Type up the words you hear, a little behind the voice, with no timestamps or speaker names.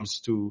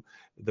to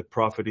the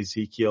prophet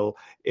Ezekiel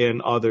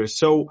and others.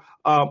 So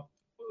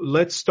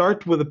let's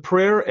start with a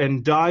prayer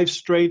and dive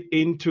straight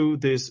into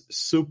this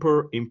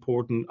super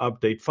important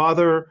update.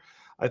 Father,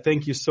 I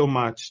thank you so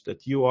much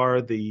that you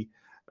are the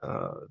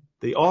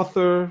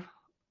author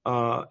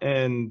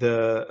and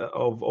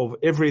of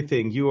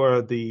everything. You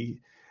are the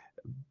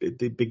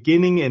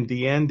beginning and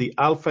the end, the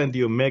Alpha and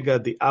the Omega,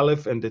 the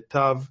Aleph and the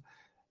Tav,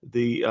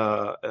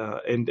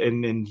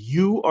 and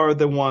you are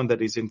the one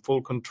that is in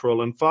full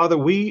control. And Father,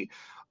 we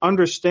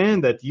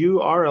understand that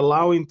you are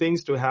allowing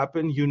things to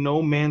happen. You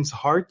know man's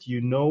heart. You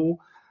know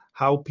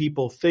how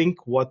people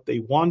think, what they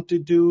want to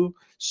do.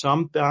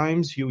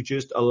 Sometimes you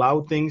just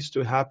allow things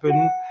to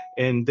happen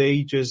and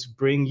they just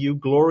bring you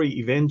glory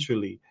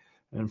eventually.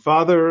 And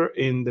Father,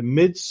 in the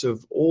midst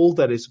of all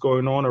that is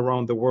going on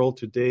around the world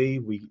today,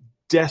 we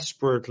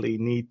desperately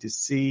need to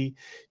see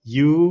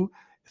you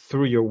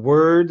through your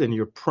word and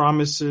your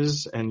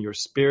promises and your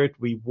spirit.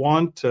 We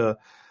want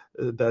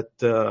that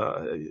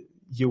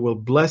you will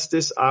bless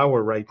this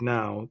hour right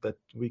now, that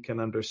we can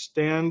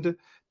understand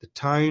the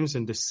times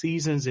and the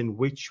seasons in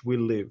which we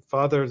live.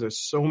 Father, there's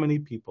so many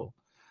people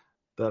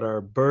that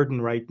are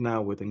burdened right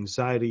now with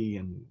anxiety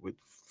and with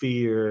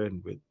fear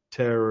and with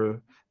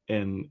terror.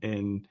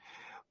 And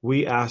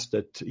we ask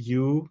that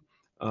you,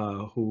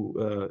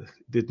 who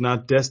did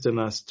not destine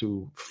us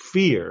to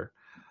fear,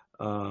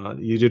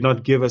 you did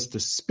not give us the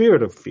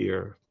spirit of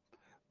fear.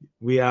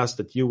 We ask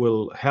that you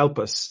will help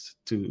us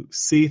to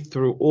see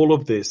through all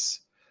of this,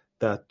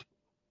 that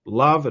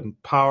love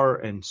and power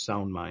and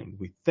sound mind.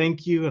 We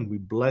thank you and we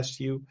bless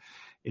you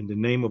in the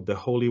name of the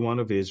Holy One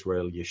of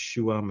Israel,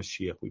 Yeshua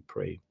Mashiach, we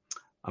pray.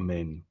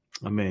 Amen.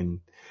 Amen.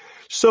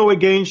 So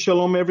again,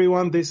 shalom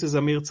everyone. This is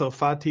Amir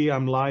Tsarfati.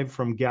 I'm live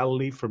from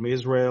Galilee, from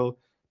Israel.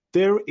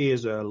 There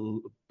is a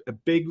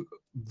big,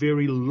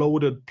 very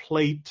loaded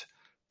plate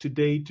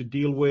today to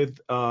deal with,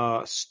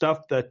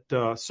 stuff that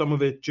some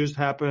of it just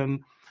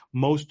happened.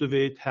 Most of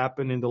it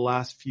happened in the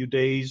last few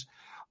days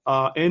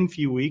and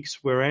few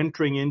weeks. We're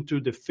entering into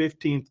the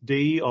 15th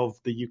day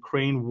of the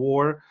Ukraine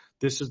war.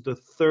 This is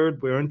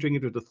we're entering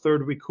into the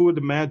third week. Who would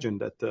imagine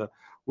that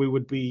we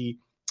would be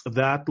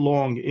that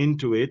long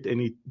into it? And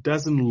it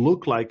doesn't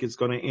look like it's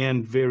going to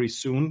end very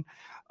soon.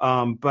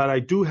 But I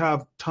do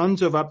have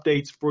tons of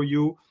updates for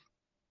you.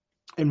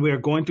 And we are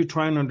going to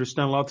try and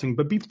understand a lot of things.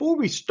 But before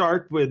we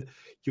start with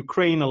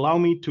Ukraine, allow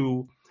me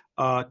to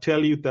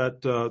tell you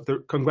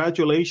that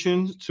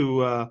congratulations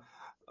to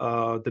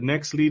the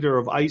next leader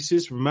of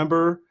ISIS.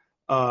 Remember,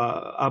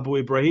 Abu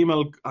Ibrahim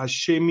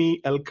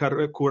al-Hashemi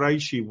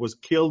al-Quraishi was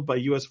killed by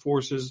U.S.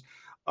 forces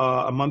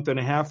a month and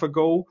a half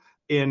ago.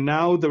 And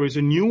now there is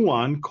a new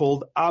one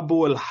called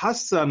Abu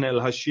al-Hassan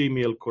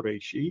al-Hashemi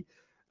al-Quraishi.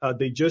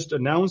 They just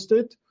announced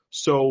it.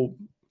 So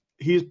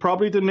he's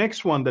probably the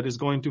next one that is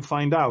going to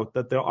find out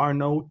that there are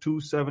no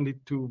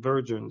 272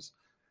 virgins.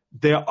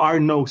 There are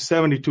no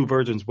 72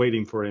 virgins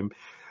waiting for him.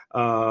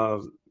 I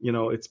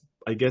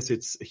guess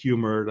it's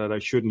humor that I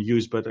shouldn't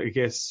use, but I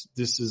guess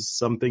this is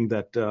something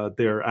that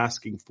they're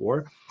asking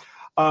for.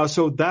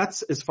 So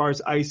that's as far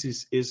as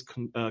ISIS is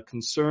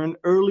concerned.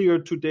 Earlier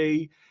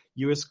today,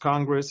 U.S.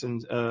 Congress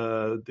approved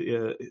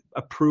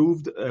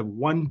a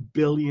 $1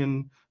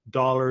 billion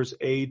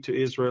aid to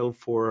Israel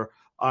for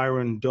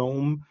Iron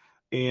Dome.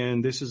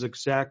 And this is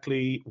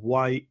exactly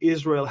why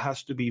Israel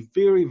has to be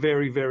very,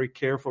 very, very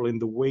careful in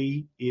the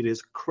way it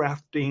is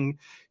crafting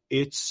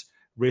its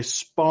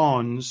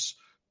response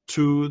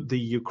to the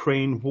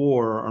Ukraine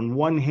war. On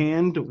one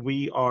hand,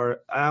 we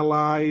are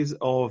allies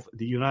of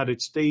the United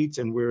States,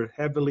 and we're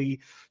heavily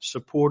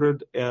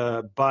supported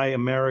by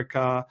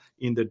America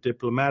in the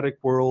diplomatic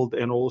world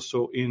and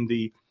also in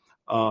the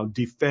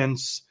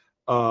defense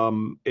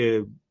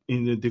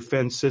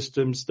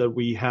systems that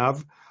we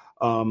have.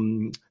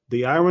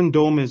 The Iron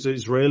Dome is an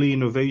Israeli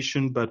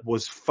innovation, but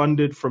was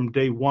funded from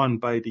day one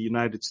by the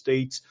United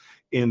States,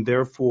 and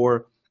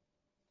therefore,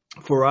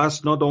 for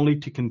us not only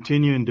to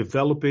continue and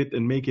develop it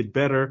and make it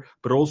better,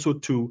 but also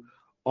to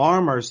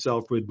arm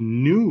ourselves with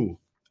new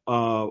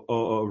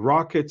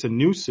rockets and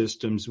new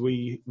systems.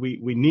 We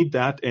need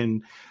that,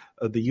 and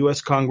the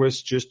U.S.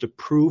 Congress just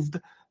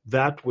approved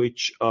that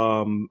which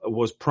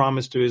was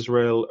promised to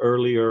Israel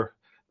earlier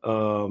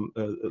or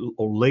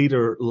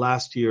later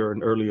last year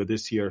and earlier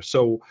this year.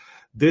 So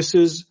this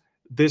is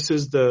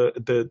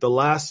the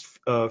last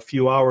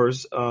few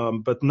hours.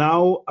 But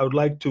now I would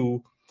like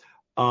to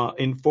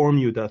inform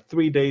you that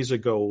 3 days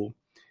ago,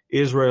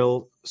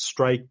 Israel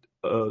struck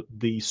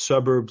the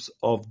suburbs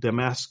of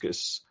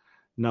Damascus.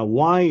 Now,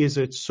 why is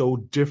it so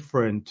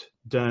different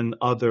than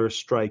other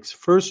strikes?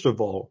 First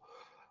of all,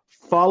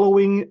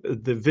 following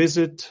the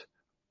visit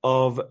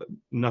of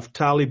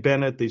Naftali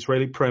Bennett, the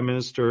Israeli Prime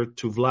Minister,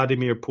 to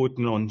Vladimir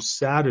Putin on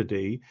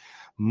Saturday,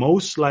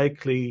 most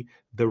likely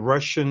the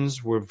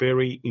Russians were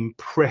very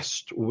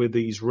impressed with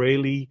the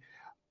Israeli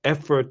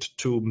effort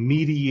to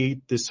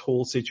mediate this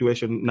whole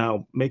situation.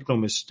 Now, make no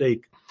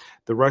mistake,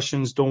 the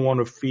Russians don't want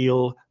to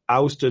feel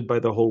ousted by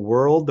the whole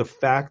world. The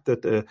fact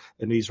that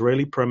an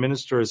Israeli Prime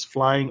Minister is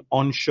flying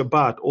on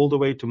Shabbat all the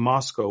way to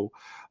Moscow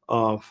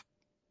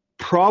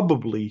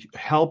probably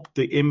helped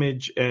the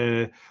image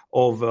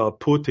of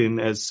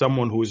Putin as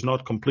someone who is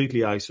not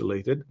completely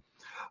isolated.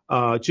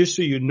 Just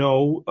so you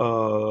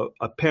know,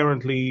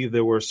 apparently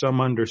there were some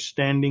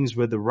understandings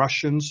with the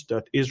Russians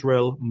that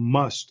Israel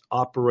must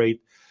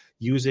operate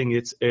using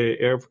its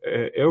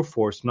air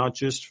force, not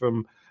just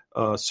from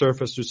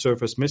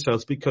surface-to-surface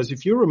missiles. Because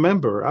if you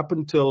remember, up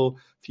until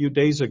a few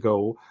days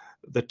ago,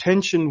 the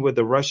tension with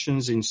the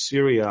Russians in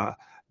Syria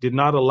did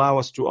not allow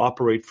us to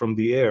operate from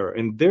the air.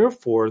 And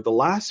therefore, the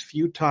last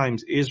few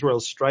times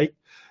Israel struck,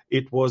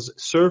 it was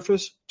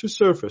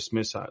surface-to-surface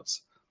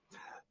missiles.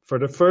 For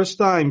the first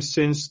time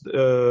since,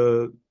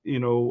 Bennett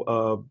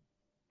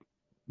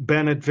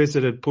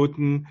visited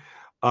Putin,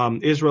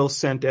 Israel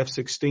sent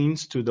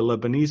F-16s to the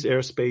Lebanese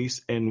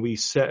airspace, and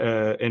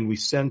we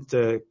sent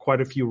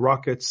quite a few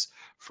rockets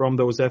from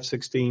those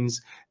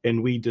F-16s,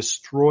 and we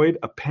destroyed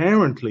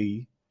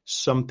apparently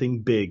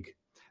something big.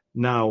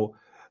 Now,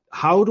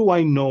 how do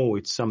I know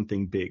it's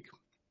something big?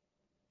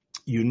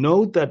 You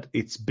know that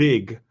it's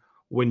big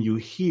when you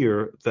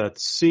hear that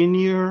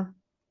senior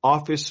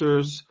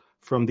officers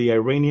from the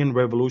Iranian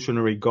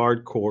Revolutionary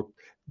Guard Corps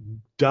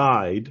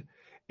died,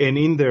 and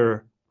in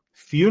their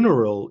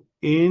funeral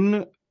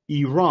in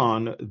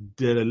Iran,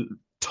 the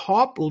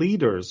top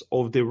leaders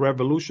of the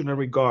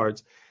Revolutionary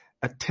Guards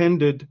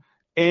attended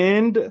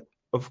and,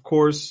 of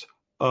course,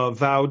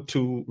 vowed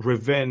to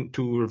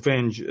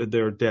revenge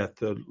their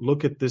death.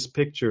 Look at this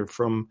picture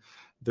from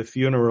the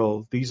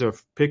funeral. These are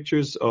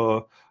pictures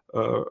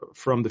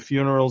from the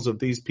funerals of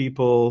these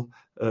people.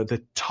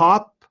 The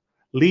top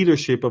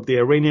leadership of the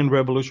Iranian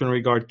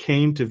Revolutionary Guard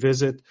came to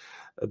visit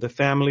the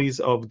families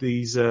of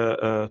these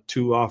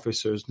two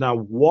officers. Now,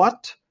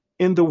 what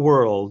in the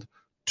world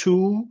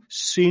two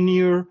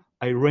senior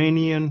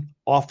Iranian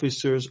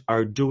officers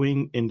are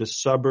doing in the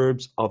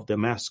suburbs of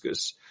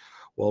Damascus?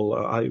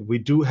 Well, we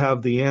do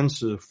have the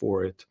answer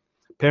for it.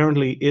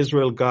 Apparently,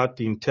 Israel got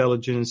the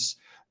intelligence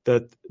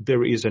that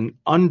there is an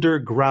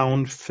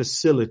underground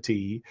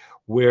facility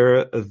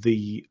where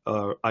the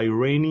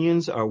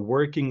Iranians are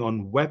working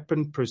on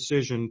weapon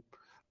precision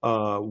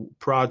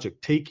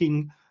project,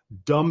 taking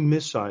dumb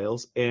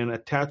missiles and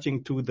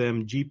attaching to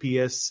them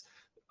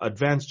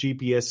advanced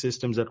GPS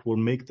systems that will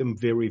make them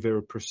very,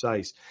 very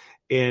precise.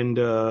 And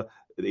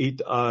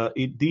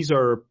these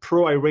are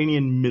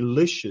pro-Iranian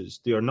militias.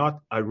 They are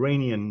not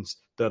Iranians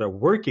that are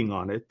working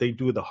on it. They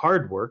do the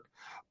hard work,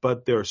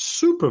 but their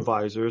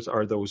supervisors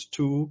are those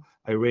two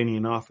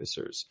Iranian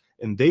officers,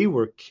 and they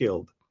were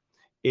killed.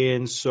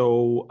 And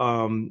so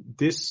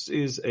this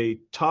is a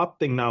top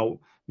thing.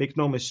 Now, make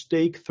no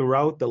mistake,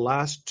 throughout the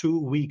last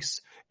 2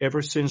 weeks,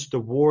 ever since the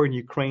war in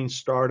Ukraine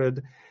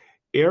started,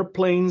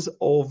 airplanes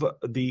of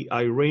the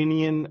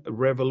Iranian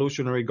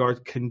Revolutionary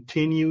Guard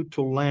continue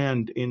to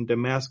land in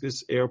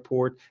Damascus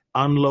airport,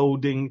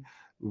 unloading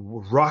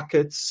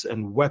rockets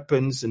and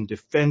weapons and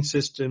defense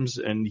systems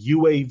and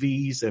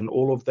UAVs and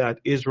all of that.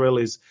 Israel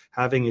is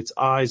having its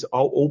eyes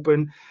all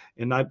open.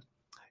 And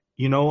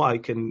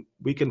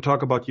we can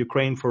talk about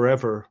Ukraine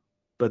forever,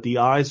 but the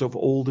eyes of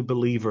all the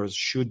believers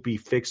should be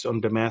fixed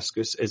on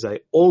Damascus. As I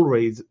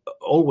always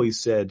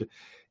said,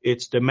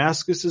 it's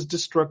Damascus's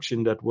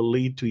destruction that will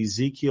lead to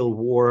Ezekiel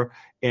war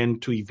and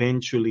to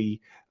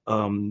eventually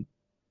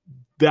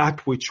that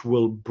which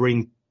will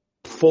bring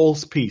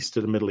false peace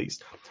to the Middle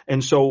East.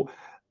 And so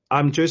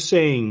I'm just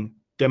saying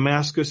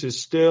Damascus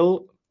is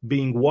still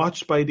being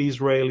watched by the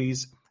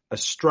Israelis. A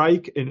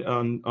strike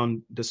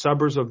on the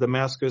suburbs of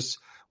Damascus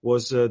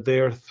was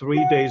there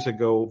 3 days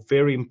ago,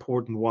 very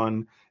important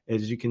one.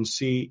 As you can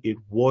see, it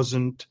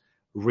wasn't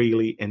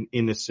really an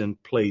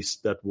innocent place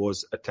that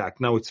was attacked.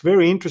 Now, it's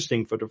very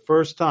interesting. For the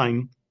first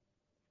time,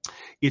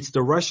 it's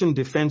the Russian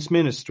Defense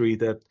Ministry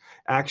that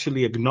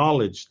actually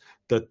acknowledged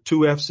that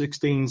two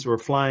F-16s were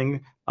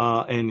flying,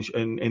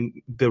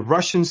 and the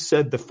Russians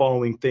said the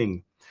following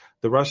thing.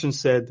 The Russians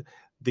said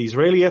the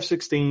Israeli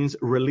F-16s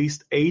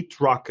released 8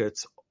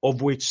 rockets,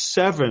 of which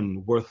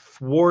 7 were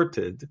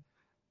thwarted,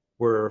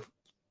 were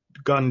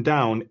gunned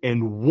down,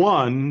 and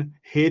 1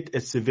 hit a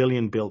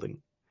civilian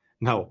building.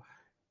 Now,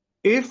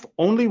 if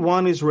only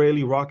 1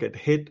 Israeli rocket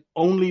hit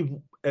only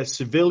a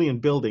civilian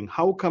building,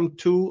 how come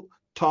 2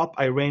 top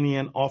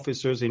Iranian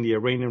officers in the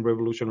Iranian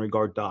Revolutionary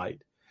Guard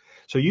died?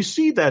 So you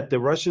see that the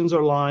Russians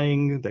are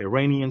lying, the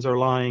Iranians are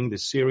lying, the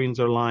Syrians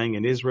are lying,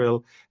 and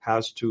Israel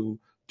has to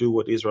do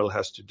what Israel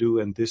has to do,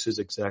 and this is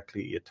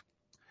exactly it.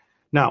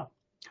 Now,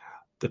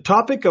 the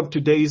topic of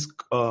today's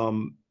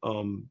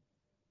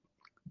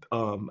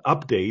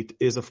update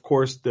is, of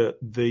course,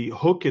 the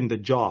hook in the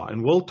jaw,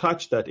 and we'll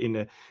touch that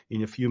in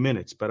a few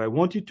minutes. But I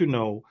want you to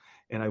know,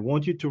 and I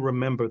want you to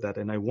remember that,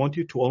 and I want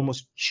you to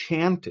almost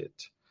chant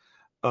it.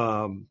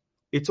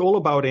 It's all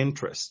about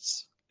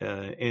interests,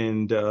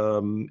 and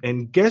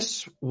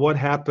guess what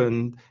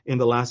happened in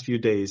the last few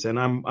days? And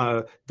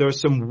there are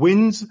some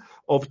winds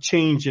of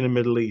change in the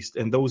Middle East,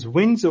 and those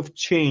winds of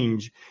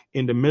change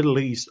in the Middle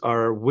East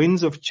are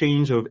winds of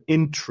change of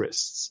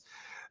interests.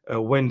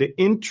 When the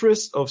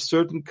interests of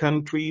certain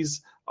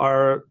countries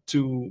are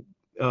to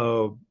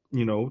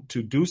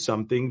to do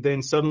something,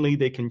 then suddenly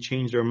they can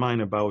change their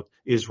mind about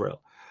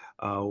Israel.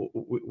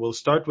 We'll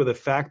start with the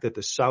fact that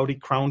the Saudi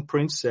crown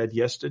prince said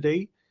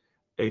yesterday,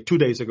 2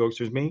 days ago,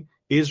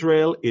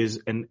 Israel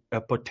is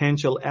a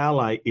potential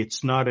ally.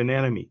 It's not an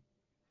enemy.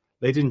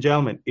 Ladies and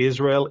gentlemen,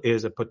 Israel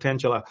is a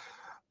potential.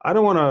 I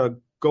don't want to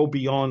go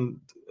beyond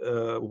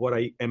what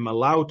I am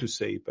allowed to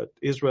say, but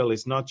Israel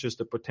is not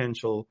just a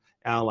potential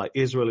ally.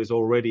 Israel is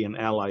already an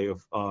ally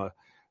of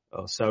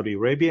Saudi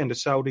Arabia, and the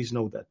Saudis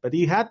know that. But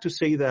he had to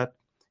say that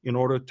in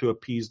order to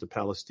appease the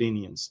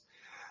Palestinians.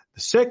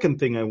 The second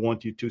thing I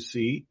want you to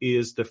see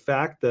is the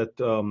fact that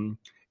the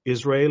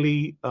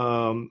Israeli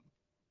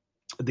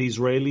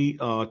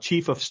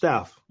chief of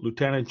staff,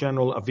 Lieutenant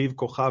General Aviv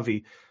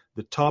Kochavi,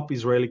 the top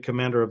Israeli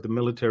commander of the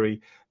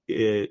military,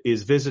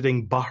 is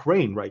visiting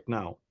Bahrain right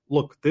now.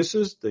 Look, this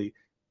is the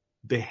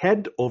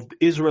head of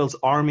Israel's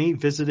army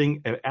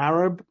visiting an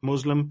Arab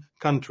Muslim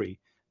country.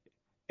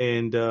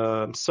 And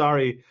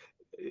sorry,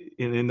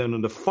 and then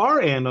on the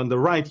far end, on the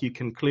right, you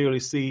can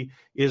clearly see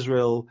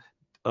Israel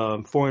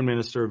foreign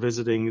minister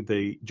visiting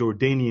the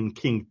Jordanian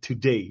king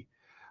today.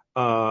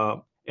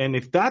 And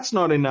if that's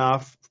not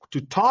enough,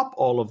 to top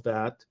all of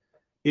that,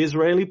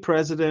 Israeli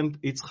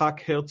President Yitzhak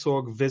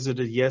Herzog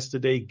visited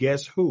yesterday.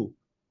 Guess who?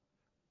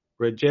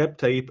 Recep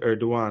Tayyip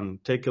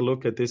Erdogan. Take a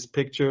look at this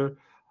picture.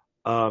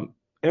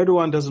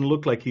 Erdogan doesn't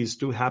look like he's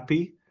too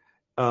happy.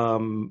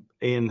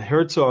 And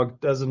Herzog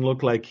doesn't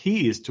look like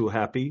he is too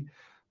happy.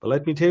 But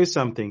let me tell you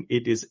something.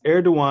 It is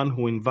Erdogan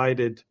who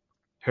invited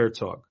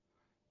Herzog.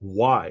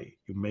 Why,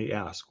 you may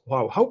ask?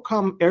 Wow, how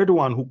come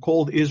Erdogan, who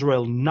called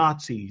Israel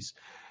Nazis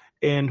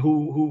and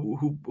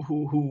who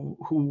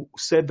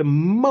said the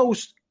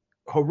most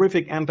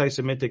horrific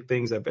anti-Semitic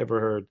things I've ever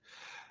heard,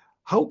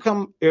 how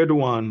come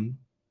Erdogan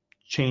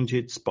changed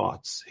his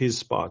spots?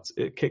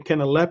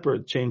 Can a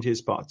leopard change his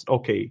spots?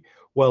 Okay,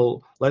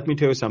 well, let me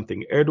tell you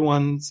something.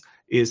 Erdogan's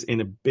is in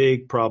a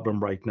big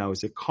problem right now.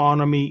 His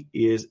economy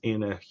is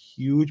in a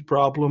huge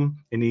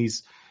problem, and he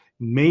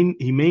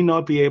may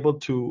not be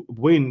able to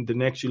win the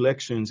next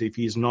elections if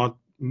he's not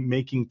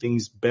making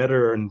things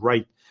better and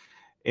right.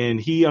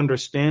 And he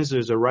understands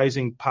there's a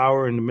rising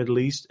power in the Middle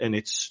East, and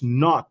it's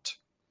not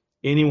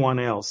anyone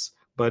else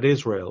but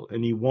Israel.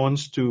 And he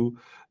wants to,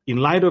 in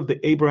light of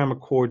the Abraham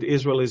Accord,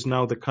 Israel is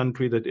now the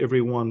country that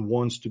everyone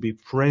wants to be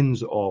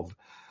friends of.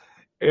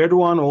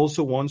 Erdogan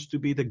also wants to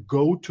be the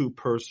go-to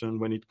person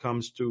when it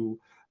comes to,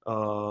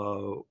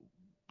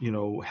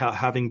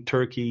 having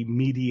Turkey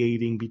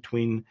mediating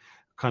between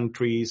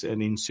countries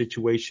and in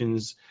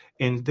situations.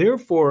 And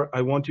therefore,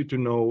 I want you to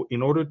know,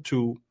 in order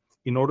to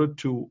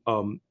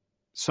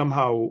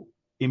somehow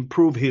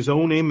improve his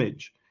own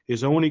image,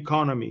 his own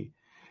economy,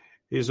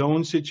 his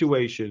own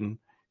situation,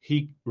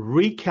 he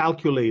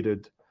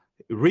recalibrated,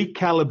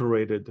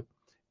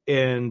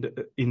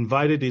 and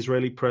invited the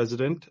Israeli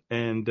president.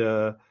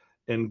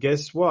 And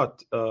guess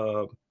what?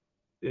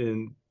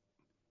 And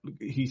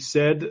he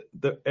said,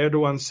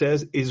 Erdogan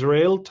says,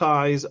 Israel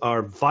ties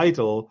are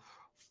vital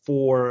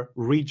for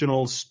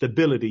regional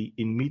stability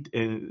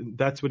and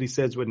that's what he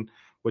says when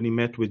he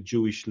met with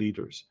Jewish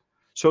leaders.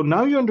 So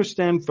now you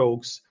understand,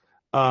 folks,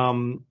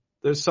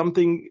 there's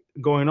something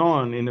going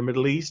on in the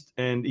Middle East,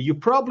 and you're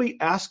probably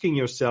asking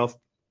yourself,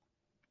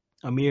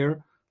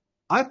 Amir,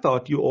 I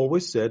thought you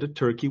always said that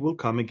Turkey will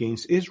come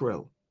against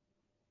Israel.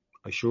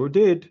 I sure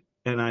did,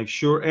 and I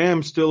sure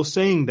am still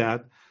saying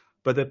that,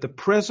 but at the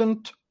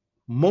present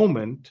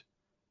moment,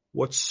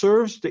 what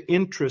serves the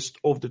interest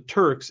of the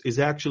Turks is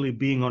actually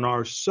being on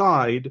our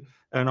side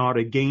and not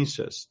against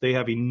us. They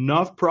have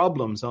enough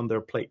problems on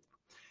their plate.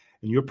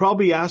 And you're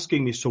probably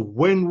asking me, so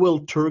when will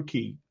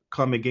Turkey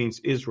come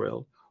against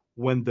Israel?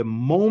 When the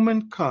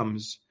moment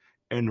comes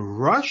and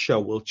Russia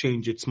will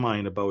change its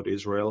mind about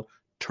Israel,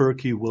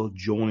 Turkey will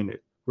join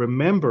it.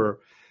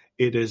 Remember,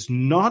 it is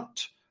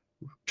not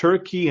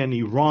Turkey and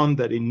Iran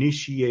that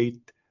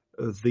initiate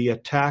the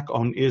attack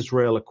on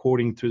Israel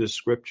according to the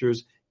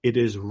scriptures. It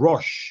is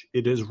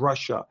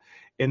Russia,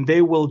 and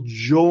they will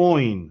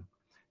join.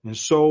 And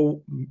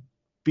so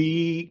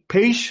be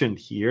patient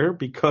here,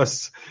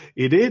 because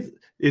it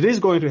is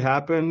going to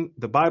happen.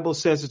 The Bible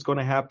says it's going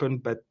to happen,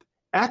 but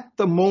at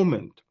the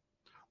moment,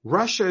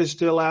 Russia is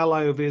still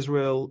ally of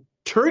Israel.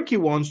 Turkey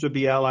wants to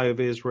be ally of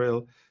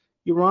Israel.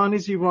 Iran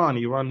is Iran.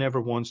 Iran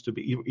never wants to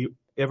be.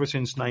 Ever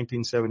since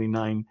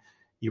 1979,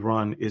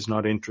 Iran is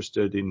not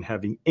interested in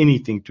having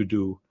anything to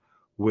do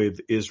with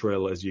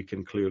Israel, as you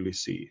can clearly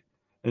see.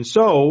 And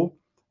so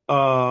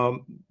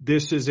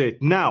this is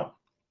it. Now,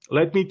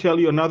 let me tell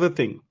you another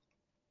thing.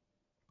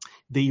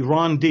 The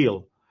Iran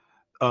deal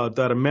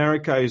that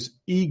America is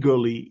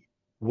eagerly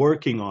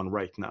working on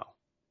right now.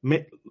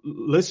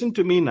 Listen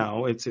to me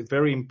now. It's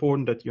very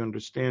important that you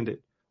understand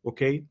it,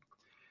 okay?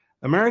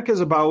 America is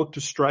about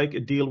to strike a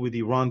deal with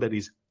Iran that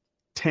is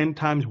 10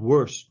 times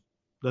worse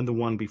than the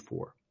one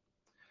before.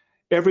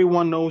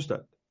 Everyone knows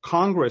that.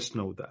 Congress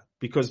knows that,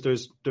 because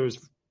there's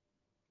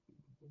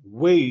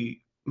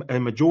a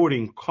majority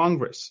in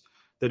Congress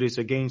that is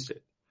against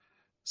it.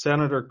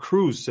 Senator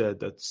Cruz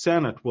said that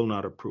Senate will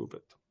not approve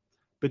it.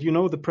 But you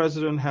know, the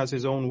president has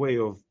his own way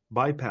of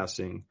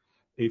bypassing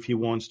if he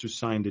wants to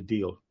sign the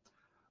deal.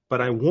 But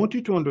I want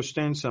you to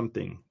understand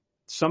something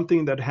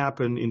that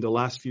happened in the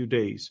last few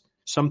days,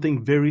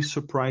 something very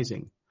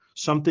surprising,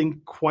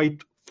 something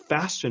quite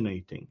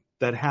fascinating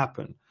that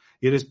happened.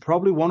 It is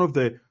probably one of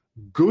the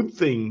good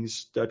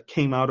things that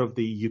came out of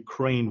the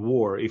Ukraine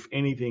war, if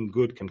anything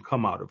good can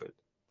come out of it.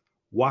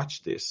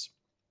 Watch this.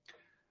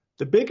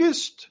 The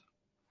biggest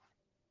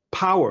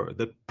power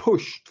that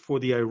pushed for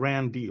the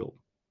Iran deal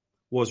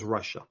was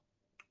Russia.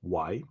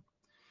 Why?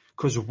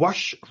 Because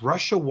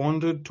Russia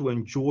wanted to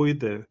enjoy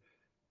the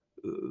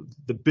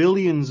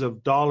billions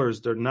of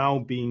dollars that are now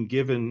being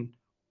given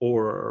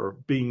or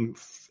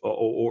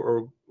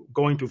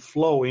going to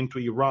flow into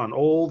Iran.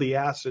 All the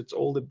assets,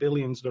 all the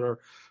billions that are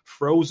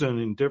frozen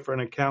in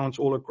different accounts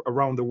all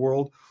around the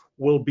world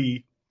will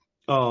be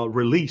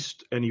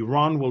released, and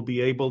Iran will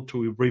be able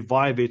to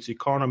revive its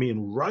economy.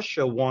 And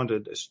Russia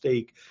wanted a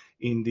stake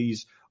in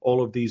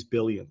all of these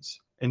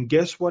billions. And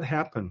guess what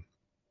happened?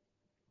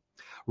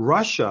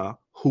 Russia,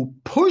 who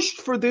pushed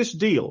for this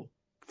deal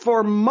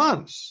for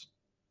months,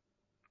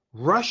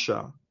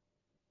 Russia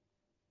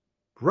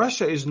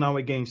is now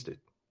against it.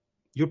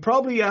 You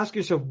probably ask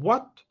yourself,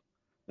 what?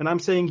 And I'm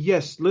saying,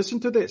 yes, listen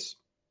to this.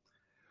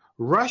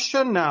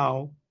 Russia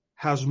now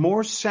has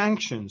more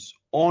sanctions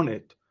on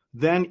it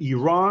than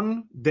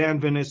Iran, than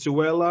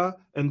Venezuela,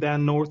 and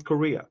than North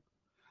Korea.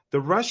 The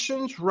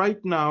Russians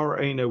right now are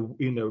in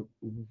a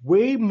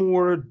way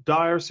more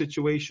dire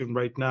situation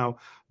right now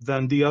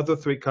than the other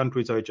three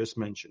countries I just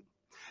mentioned.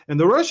 And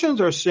the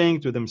Russians are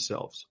saying to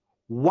themselves,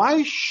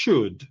 why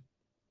should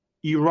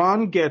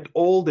Iran get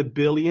all the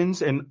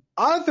billions and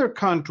other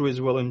countries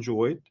will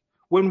enjoy it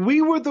when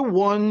we were the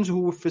ones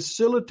who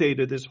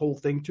facilitated this whole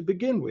thing to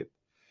begin with?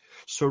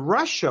 So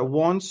Russia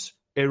wants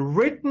a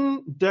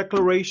written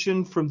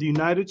declaration from the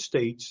United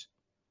States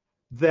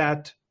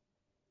that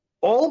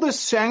all the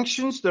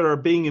sanctions that are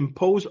being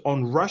imposed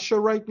on Russia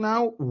right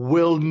now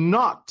will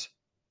not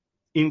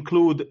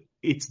include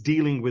its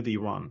dealing with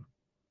Iran.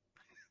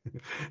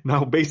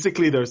 Now,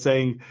 basically, they're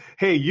saying,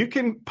 hey, you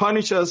can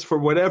punish us for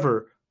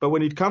whatever, but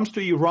when it comes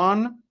to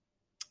Iran,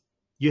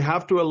 you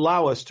have to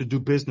allow us to do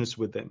business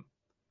with them.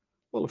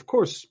 Well, of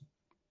course,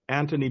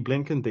 Antony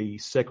Blinken, the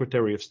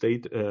Secretary of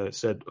State,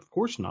 said, of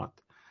course not.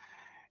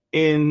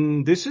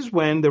 And this is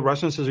when the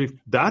Russians says, if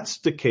that's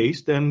the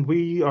case, then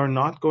we are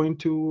not going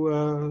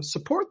to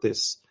support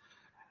this.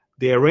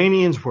 The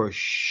Iranians were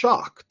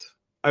shocked.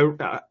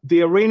 The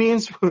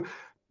Iranians,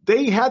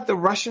 they had the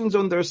Russians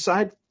on their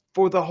side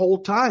for the whole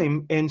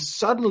time, and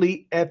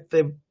suddenly at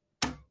the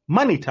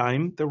money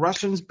time, the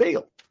Russians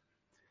bailed.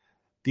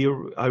 The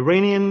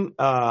Iranian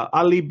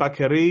Ali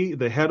Bagheri,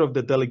 the head of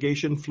the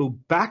delegation, flew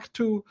back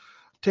to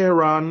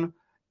Tehran,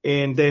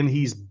 and then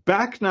he's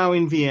back now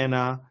in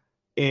Vienna.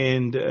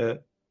 And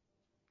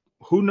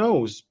who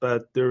knows,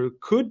 but there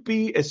could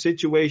be a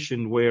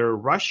situation where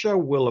Russia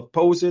will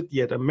oppose it,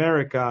 yet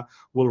America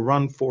will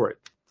run for it.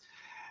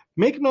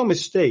 Make no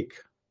mistake,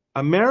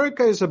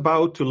 America is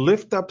about to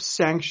lift up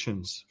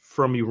sanctions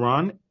from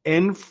Iran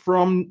and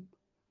from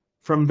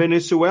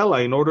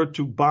Venezuela in order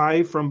to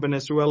buy from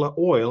Venezuela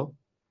oil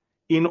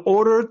in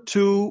order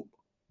to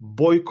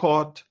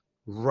boycott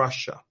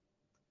Russia.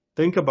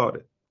 Think about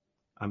it.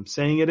 I'm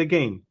saying it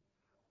again.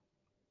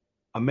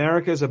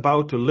 America is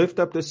about to lift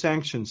up the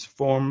sanctions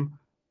from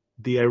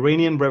the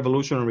Iranian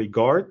Revolutionary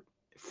Guard,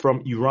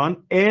 from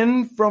Iran,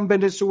 and from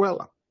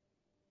Venezuela.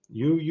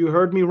 You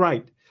heard me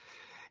right.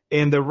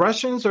 And the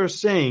Russians are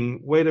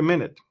saying, wait a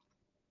minute,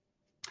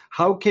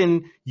 how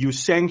can you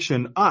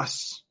sanction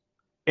us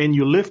and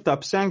you lift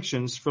up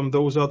sanctions from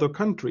those other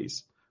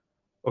countries?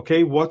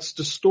 Okay, what's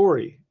the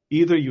story?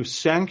 Either you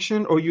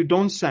sanction or you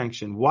don't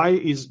sanction. Why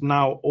is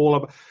now all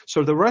about?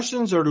 So the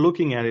Russians are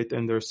looking at it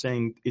and they're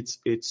saying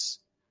it's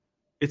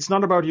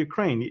not about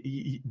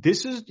Ukraine.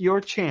 This is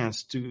your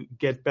chance to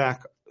get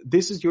back.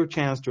 This is your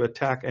chance to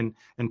attack and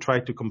try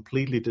to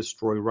completely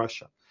destroy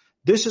Russia.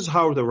 This is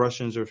how the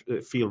Russians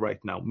feel right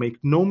now. Make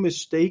no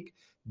mistake,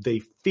 they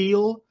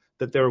feel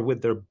that they're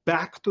with their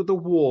back to the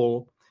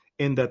wall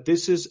and that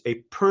this is a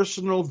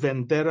personal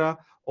vendetta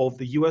of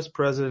the U.S.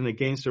 president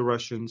against the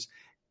Russians.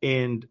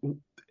 And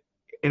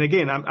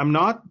again, I'm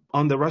not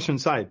on the Russian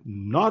side,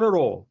 not at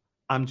all.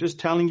 I'm just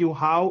telling you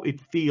how it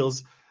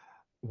feels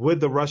with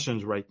the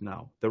Russians right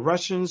now. The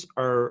Russians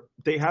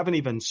they haven't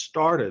even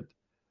started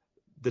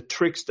the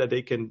tricks that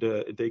they can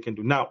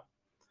do. Now,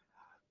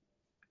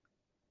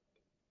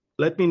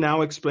 let me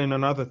now explain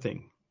another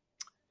thing.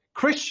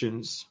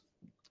 Christians,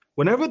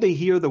 whenever they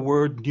hear the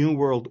word New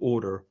World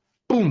Order,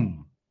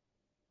 boom,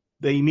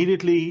 they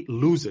immediately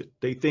lose it.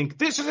 They think,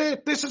 this is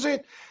it, this is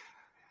it.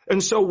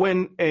 And so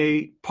when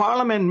a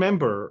parliament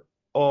member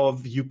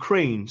of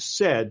Ukraine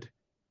said,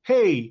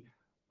 hey,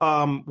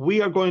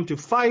 we are going to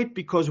fight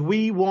because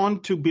we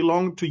want to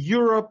belong to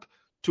Europe,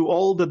 to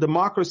all the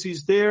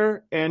democracies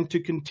there, and to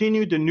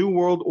continue the New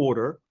World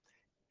Order,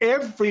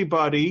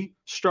 everybody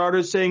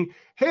started saying,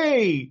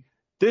 hey,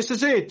 this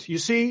is it. You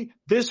see,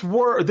 this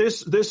war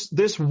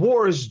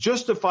is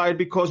justified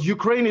because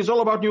Ukraine is all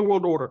about New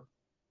World Order.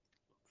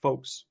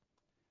 folks,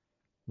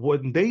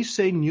 when they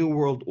say New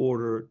World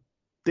Order,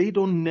 they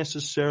don't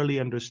necessarily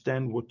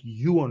understand what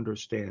you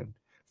understand.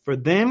 For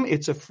them,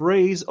 it's a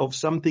phrase of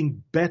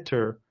something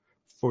better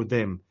for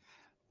them.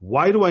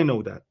 Why do I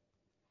know that?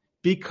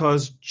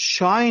 Because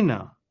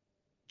China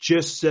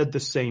just said the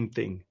same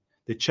thing.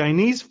 The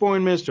Chinese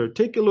foreign minister,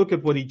 take a look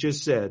at what he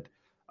just said.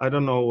 I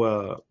don't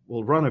know,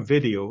 we'll run a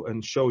video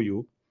and show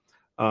you.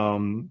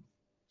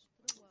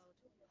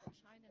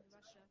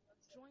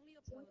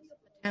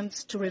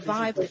 Attempts to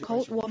revive the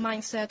Cold War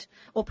mindset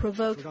or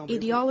provoke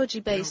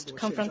ideology-based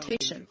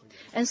confrontation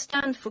and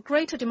stand for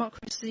greater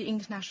democracy in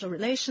international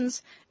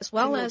relations, as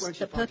well as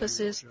the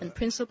purposes and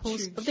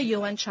principles of the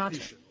UN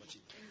Charter.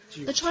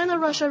 The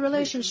China-Russia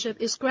relationship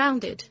is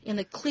grounded in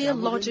the clear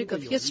logic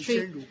of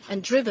history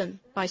and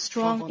driven by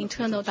strong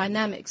internal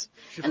dynamics,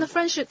 and the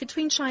friendship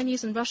between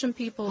Chinese and Russian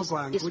peoples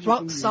is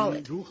rock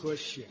solid.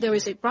 There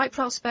is a bright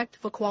prospect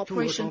for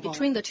cooperation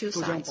between the two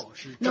sides.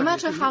 No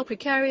matter how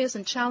precarious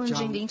and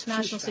challenging the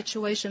international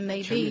situation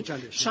may be,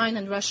 China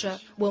and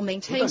Russia will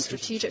maintain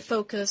strategic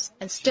focus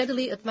and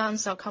steadily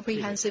advance our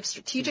comprehensive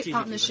strategic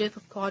partnership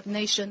of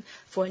coordination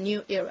for a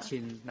new era.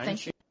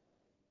 Thank you.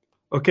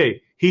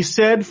 Okay, he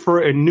said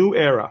for a new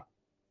era.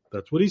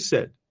 That's what he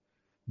said.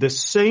 The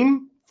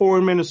same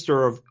foreign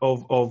minister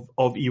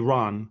of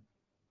Iran,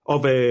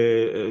 of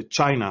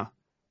China,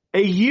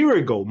 a year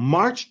ago,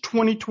 March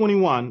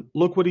 2021,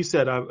 look what he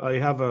said.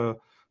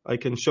 I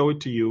can show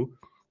it to you.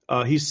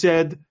 He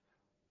said,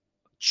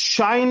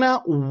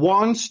 China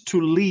wants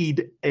to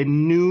lead a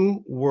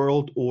new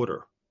world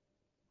order.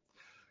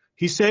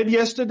 He said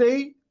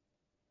yesterday,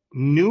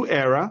 new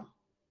era.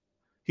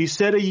 He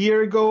said a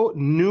year ago,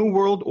 New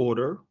World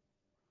Order.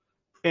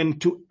 And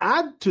to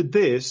add to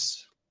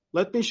this,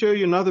 let me show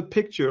you another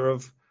picture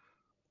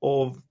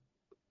of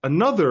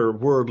another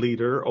world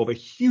leader of a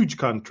huge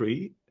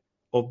country,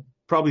 of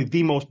probably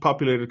the most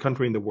populated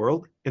country in the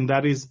world, and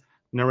that is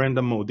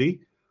Narendra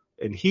Modi.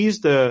 And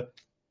he's the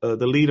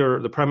leader,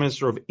 the Prime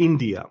Minister of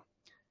India.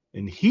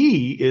 And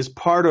he is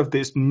part of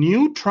this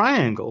new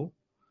triangle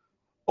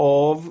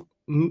of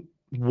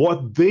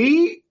what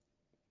they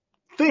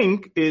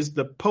think is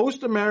the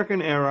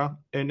post-American era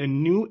and a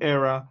new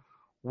era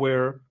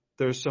where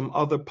there's some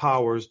other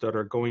powers that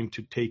are going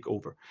to take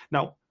over.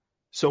 Now,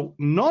 so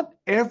not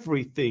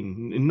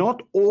everything,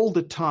 not all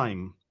the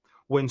time,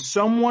 when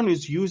someone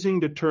is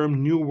using the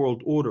term New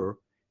World Order,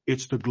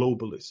 it's the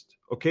globalist,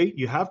 okay?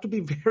 You have to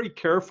be very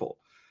careful.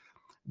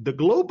 The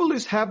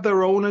globalists have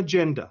their own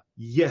agenda,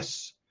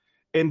 yes,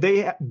 and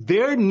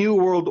their New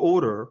World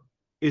Order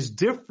is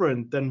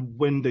different than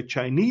when the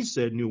Chinese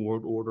said New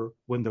World Order,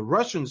 when the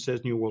Russians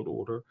said New World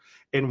Order,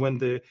 and when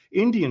the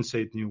Indians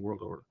said New World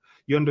Order.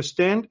 You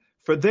understand?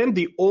 For them,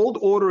 the old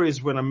order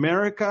is when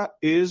America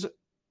is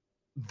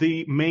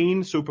the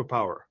main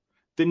superpower.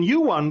 The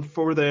new one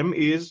for them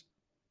is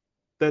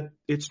that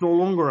it's no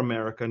longer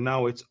America.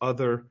 Now it's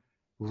other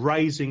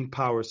rising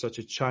powers such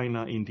as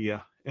China,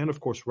 India, and of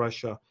course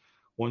Russia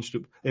wants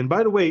to. And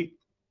by the way,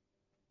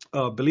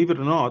 believe it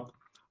or not,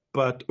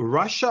 but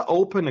Russia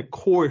opened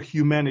a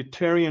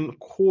humanitarian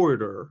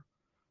corridor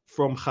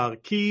from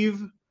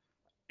Kharkiv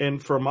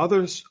and from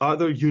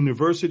other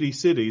university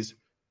cities,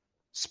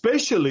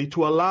 especially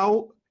to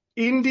allow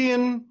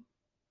Indian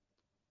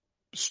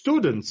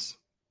students,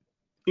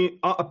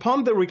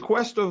 upon the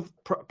request of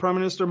Prime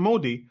Minister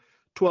Modi,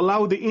 to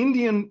allow the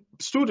Indian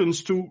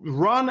students to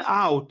run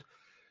out.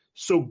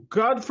 So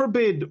God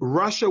forbid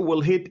Russia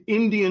will hit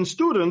Indian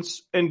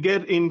students and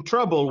get in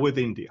trouble with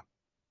India.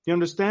 You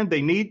understand?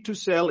 They need to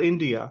sell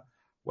India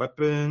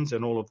weapons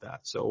and all of that.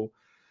 So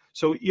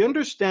you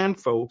understand,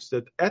 folks,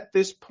 that at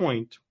this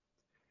point,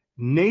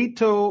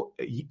 NATO,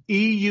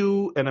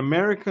 EU, and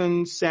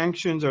American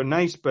sanctions are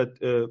nice, but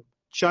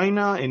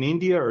China and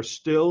India are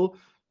still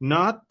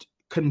not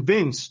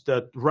convinced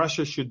that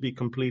Russia should be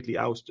completely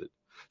ousted.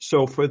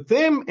 So for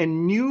them, a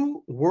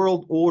new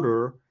world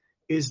order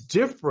is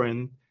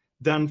different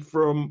than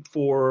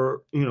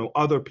for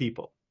other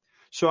people.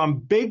 So I'm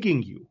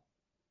begging you,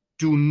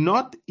 do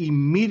not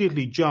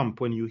immediately jump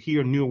when you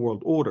hear New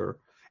World Order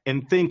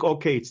and think,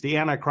 okay, it's the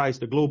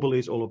Antichrist, the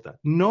globalist, all of that.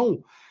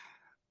 No,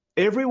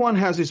 everyone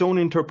has his own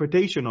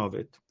interpretation of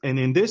it. And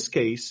in this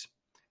case,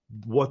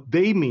 what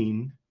they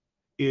mean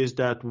is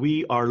that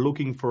we are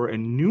looking for a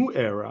new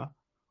era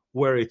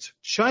where it's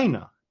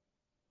China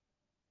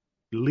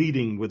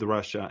leading with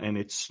Russia and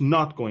it's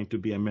not going to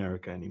be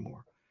America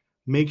anymore.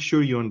 Make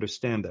sure you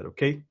understand that,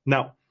 okay?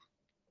 Now,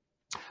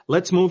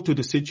 let's move to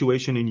the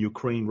situation in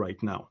Ukraine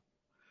right now.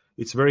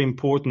 It's very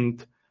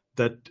important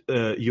that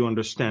you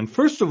understand.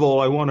 First of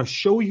all, I want to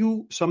show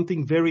you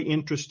something very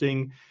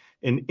interesting,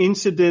 an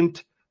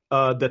incident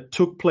that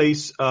took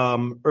place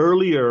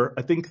earlier,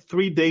 I think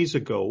 3 days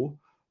ago,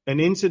 an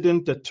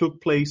incident that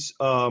took place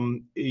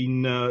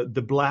in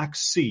the Black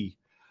Sea.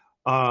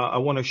 I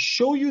want to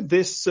show you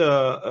this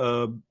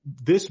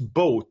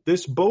boat.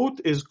 This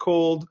boat is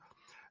called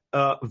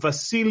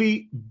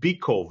Vasily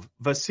Bykov.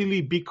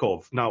 Vasily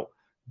Bykov. Now,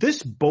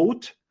 this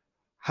boat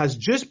has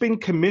just been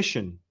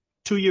commissioned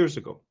 2 years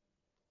ago.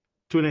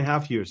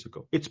 2.5 years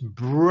ago. It's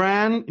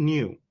brand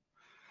new.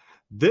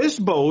 This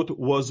boat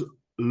was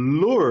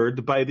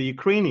lured by the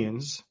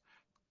Ukrainians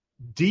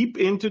deep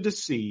into the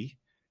sea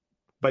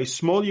by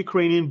small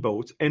Ukrainian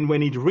boats. And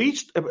when it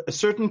reached a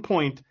certain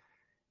point,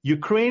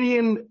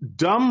 Ukrainian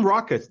dumb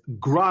rockets,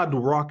 Grad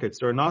rockets,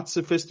 they're not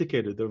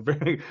sophisticated.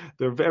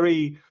 They're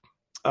very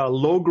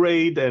low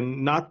grade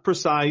and not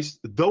precise.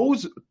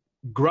 Those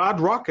Grad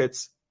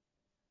rockets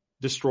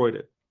destroyed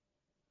it.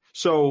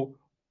 So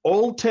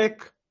old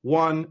tech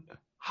one,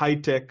 high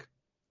tech,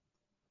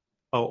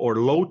 or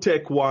low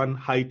tech one,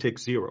 high tech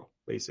zero,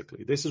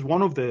 basically. This is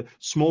one of the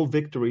small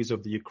victories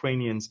of the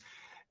Ukrainians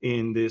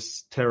in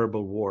this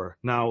terrible war.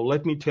 Now,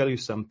 let me tell you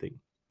something.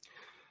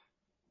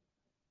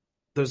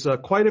 There's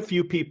quite a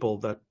few people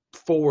that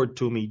forward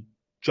to me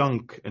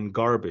junk and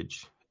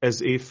garbage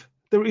as if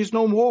there is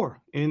no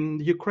war in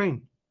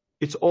Ukraine.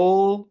 It's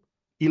all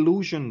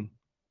illusion.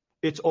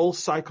 It's all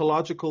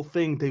psychological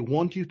thing. They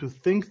want you to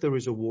think there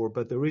is a war,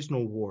 but there is no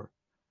war.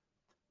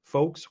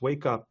 Folks,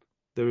 wake up.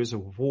 There is a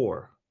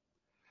war.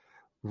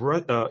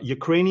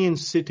 Ukrainian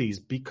cities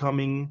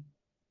becoming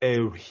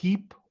a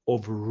heap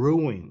of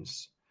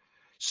ruins.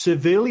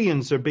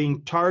 Civilians are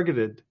being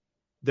targeted.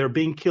 They're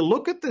being killed.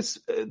 Look at this,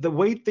 the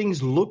way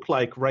things look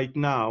like right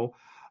now.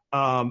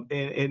 And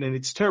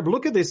it's terrible.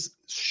 Look at this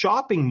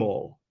shopping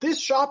mall. This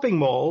shopping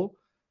mall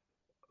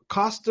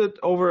costed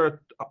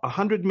over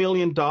 $100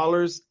 million.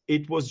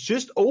 It was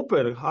just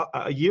open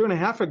a year and a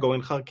half ago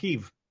in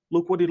Kharkiv.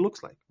 Look what it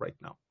looks like right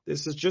now.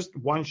 This is just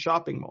one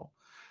shopping mall.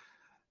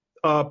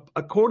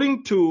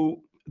 According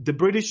to the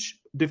British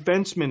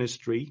Defense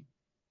Ministry,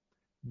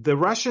 the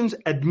Russians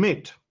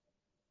admit,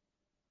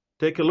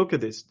 take a look at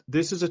this.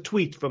 This is a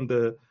tweet from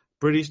the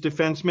British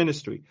Defense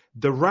Ministry.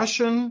 The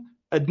Russian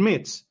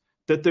admits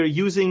that they're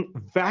using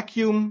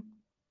vacuum,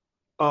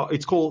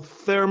 it's called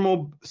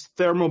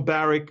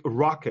thermobaric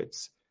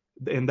rockets,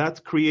 and that's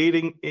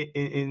creating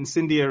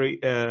incendiary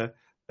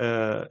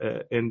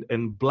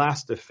and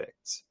blast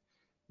effects.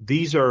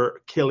 These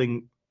are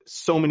killing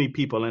so many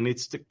people, and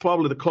it's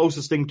probably the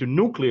closest thing to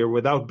nuclear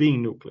without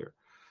being nuclear.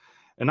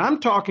 And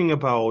I'm talking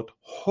about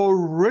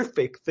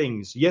horrific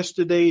things.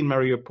 Yesterday in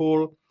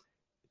Mariupol,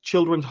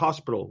 Children's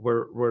Hospital,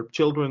 where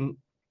children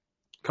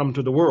come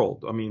to the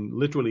world. I mean,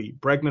 literally,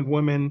 pregnant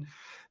women.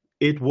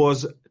 It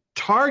was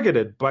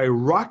targeted by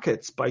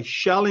rockets, by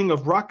shelling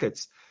of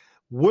rockets.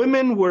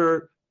 Women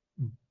were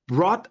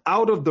brought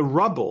out of the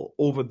rubble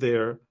over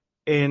there,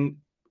 and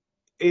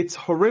it's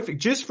horrific.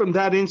 Just from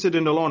that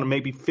incident alone,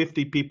 maybe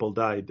 50 people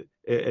died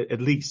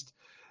at least.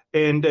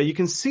 And you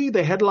can see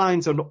the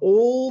headlines on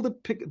all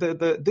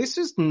this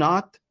is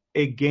not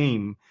a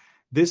game.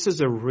 This is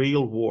a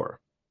real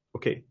war.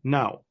 Okay,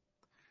 now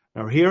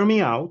hear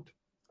me out.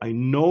 I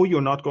know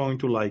you're not going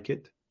to like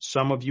it.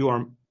 Some of you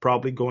are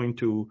probably going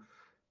to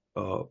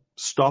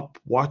stop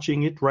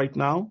watching it right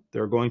now.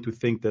 They're going to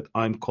think that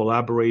I'm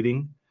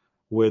collaborating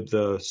with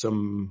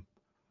some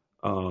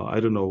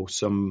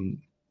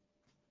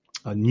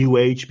new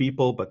age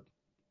people, but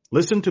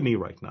listen to me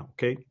right now,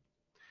 okay?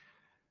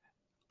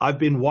 I've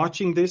been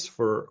watching this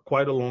for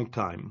quite a long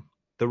time.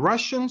 The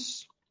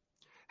Russians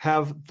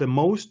have the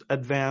most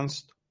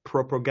advanced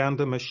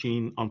propaganda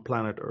machine on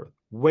planet Earth,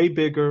 way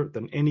bigger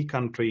than any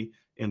country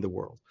in the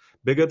world,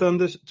 bigger than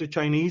the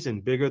Chinese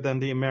and bigger than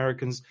the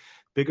Americans,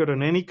 bigger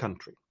than any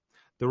country.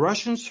 The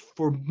Russians,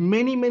 for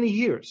many, many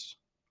years,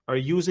 are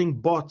using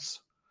bots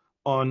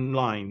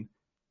online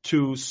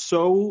to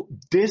sow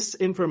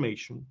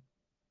disinformation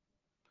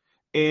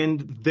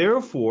and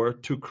therefore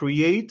to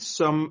create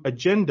some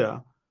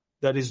agenda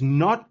that is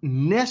not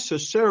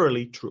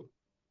necessarily true.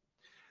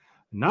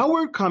 Now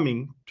we're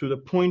coming to the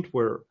point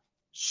where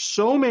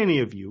so many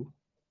of you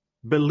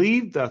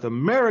believe that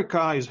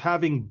America is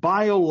having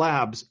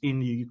biolabs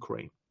in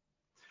Ukraine.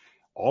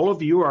 All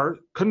of you are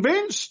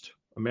convinced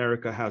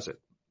America has it.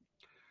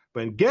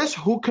 But guess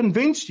who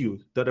convinced you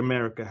that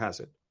America has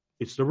it?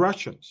 It's the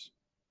Russians.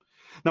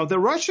 Now, the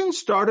Russians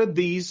started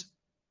these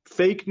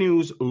fake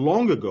news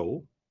long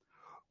ago,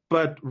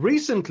 but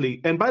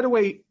recently, and by the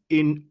way,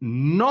 in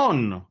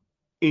none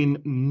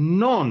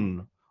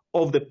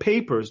of the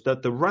papers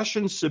that the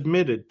Russians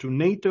submitted to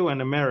NATO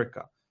and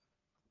America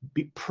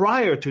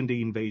prior to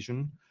the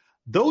invasion,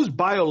 those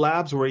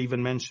biolabs were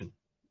even mentioned.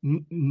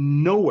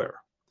 Nowhere.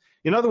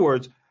 In other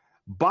words,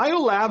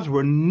 biolabs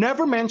were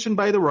never mentioned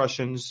by the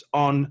Russians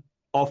on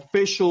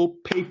official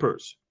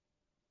papers,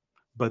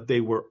 but they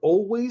were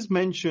always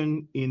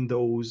mentioned in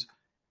those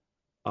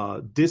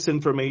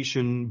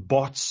disinformation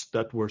bots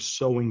that were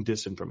sowing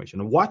disinformation.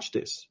 And watch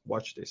this.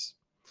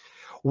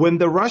 When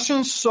the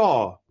Russians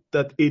saw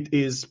that it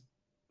is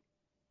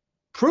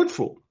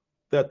fruitful,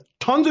 that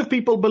tons of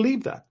people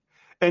believe that,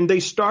 and they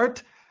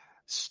start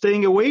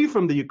staying away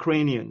from the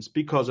Ukrainians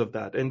because of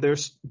that, and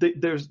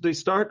they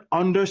start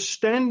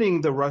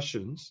understanding the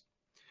Russians,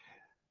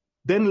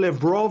 then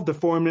Lavrov, the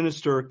foreign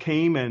minister,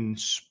 came and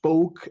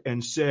spoke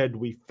and said,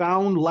 we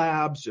found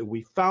labs,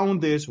 we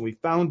found this, we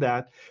found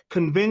that,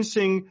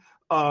 convincing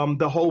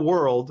the whole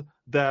world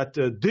that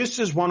this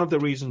is one of the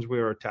reasons we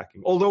are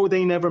attacking, although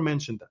they never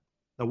mentioned that.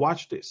 Now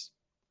watch this.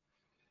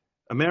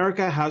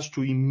 America has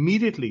to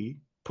immediately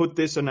put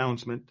this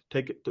announcement,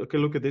 take a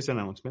look at this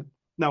announcement.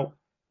 Now,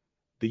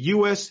 the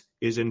U.S.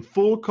 is in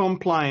full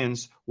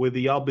compliance with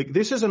the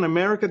this is an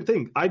American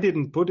thing. I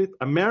didn't put it.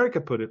 America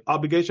put it.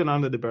 Obligation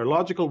under the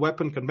Biological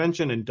Weapon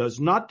Convention and does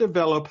not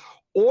develop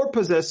or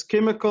possess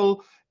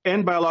chemical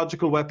and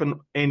biological weapon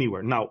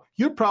anywhere. Now,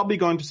 you're probably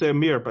going to say,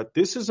 Amir, but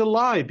this is a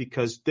lie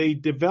because they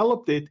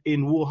developed it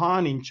in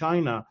Wuhan in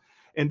China.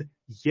 And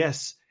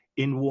yes,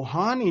 in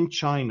Wuhan in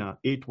China,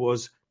 it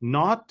was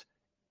not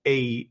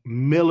a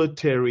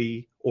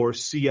military or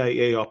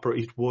CIA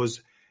operation. It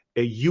was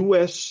a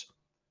U.S.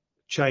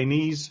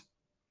 Chinese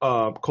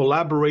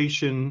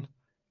collaboration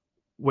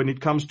when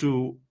it comes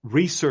to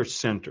research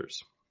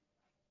centers.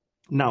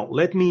 Now,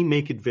 let me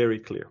make it very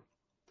clear.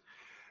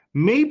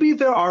 Maybe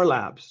there are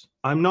labs.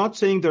 I'm not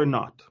saying they're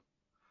not.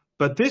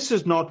 But this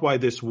is not why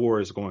this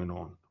war is going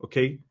on,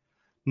 okay?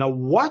 Now,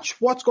 watch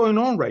what's going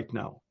on right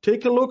now.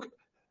 Take a look.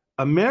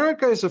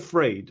 America is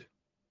afraid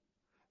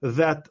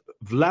that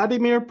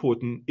Vladimir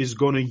Putin is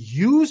going to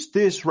use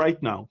this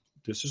right now.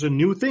 This is a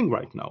new thing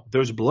right now.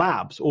 There's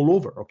labs all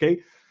over,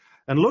 okay?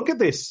 And look at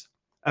this.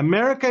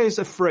 America is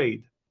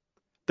afraid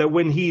that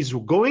when he's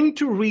going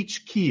to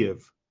reach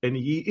Kiev, and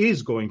he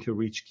is going to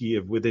reach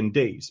Kiev within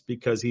days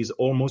because he's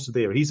almost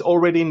there. He's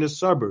already in the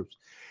suburbs.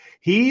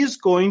 He's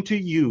going to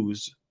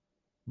use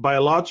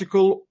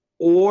biological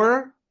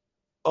or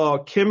a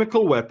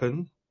chemical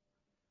weapon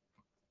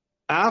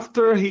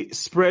after he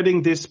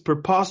spreading this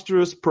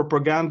preposterous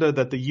propaganda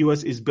that the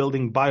U.S. is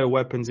building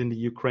bioweapons in the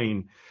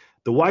Ukraine.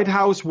 The White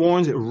House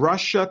warns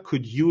Russia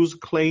could use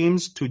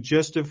claims to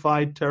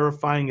justify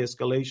terrifying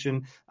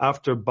escalation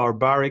after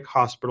barbaric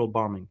hospital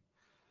bombing.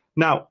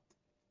 Now,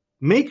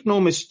 make no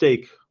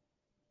mistake,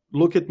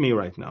 look at me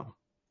right now.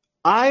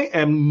 I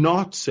am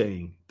not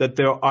saying that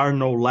there are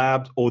no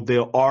labs or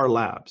there are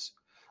labs.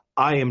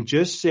 I am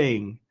just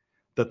saying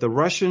that the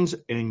Russians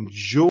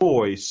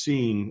enjoy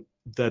seeing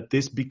that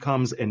this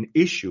becomes an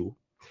issue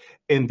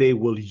and they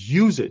will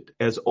use it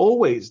as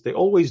always, they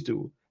always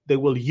do. They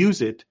will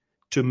use it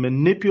to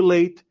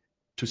manipulate,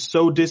 to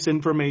sow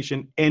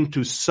disinformation, and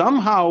to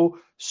somehow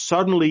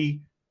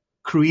suddenly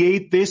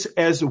create this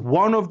as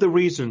one of the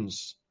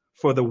reasons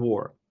for the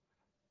war.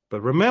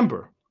 But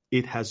remember,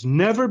 it has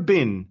never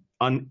been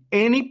on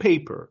any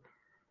paper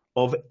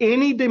of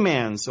any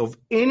demands of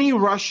any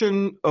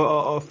Russian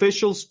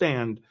official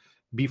stand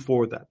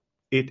before that.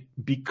 It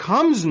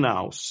becomes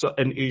now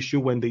an issue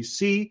when they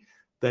see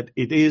that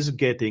it is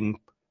getting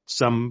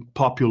some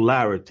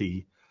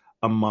popularity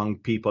among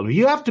people.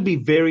 You have to be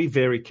very,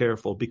 very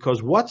careful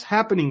because what's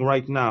happening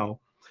right now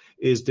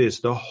is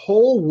this. The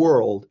whole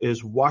world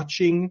is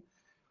watching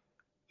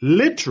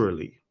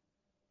literally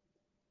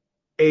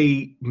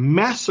a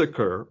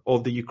massacre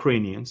of the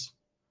Ukrainians,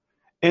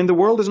 and the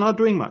world is not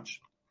doing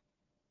much.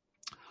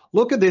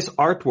 Look at this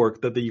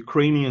artwork that the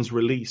Ukrainians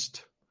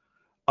released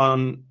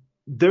on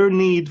their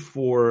need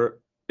for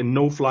a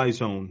no-fly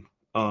zone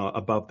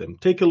above them.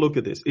 Take a look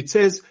at this. It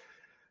says,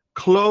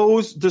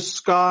 close the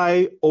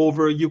sky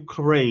over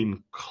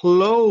Ukraine.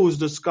 Close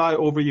the sky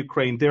over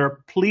Ukraine. They're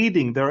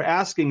pleading, they're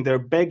asking, they're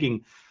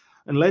begging.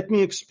 And let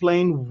me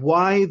explain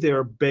why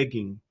they're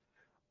begging.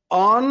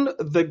 On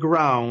the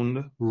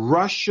ground,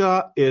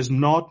 Russia is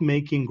not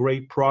making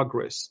great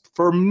progress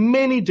for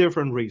many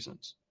different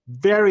reasons,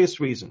 various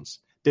reasons.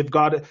 They've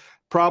got a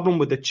problem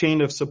with the chain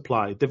of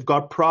supply. They've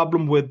got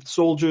problem with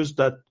soldiers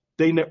that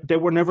they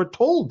were never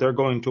told they're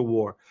going to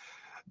war.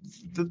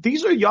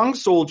 These are young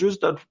soldiers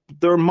that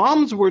their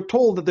moms were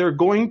told that they're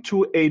going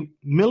to a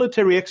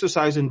military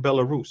exercise in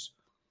Belarus.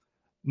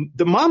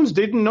 The moms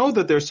didn't know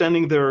that they're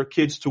sending their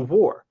kids to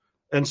war,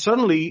 and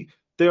suddenly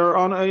they're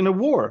in a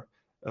war.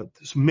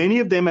 Many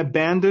of them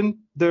abandoned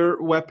their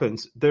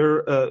weapons,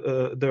 their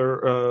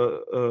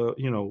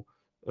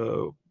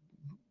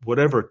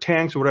whatever,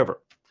 tanks,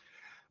 whatever.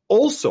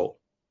 Also,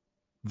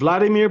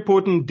 Vladimir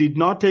Putin did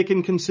not take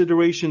in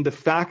consideration the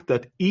fact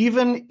that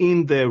even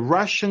in the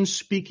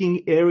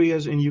Russian-speaking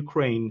areas in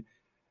Ukraine,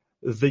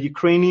 the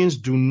Ukrainians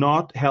do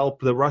not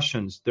help the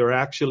Russians. They're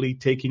actually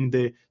taking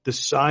the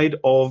side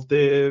of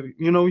the,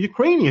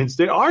 Ukrainians.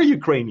 They are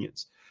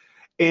Ukrainians.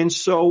 And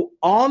so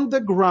on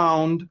the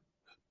ground,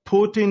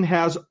 Putin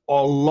has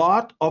a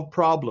lot of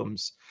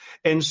problems.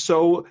 And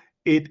so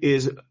it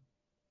is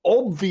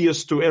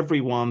obvious to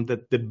everyone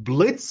that the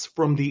blitz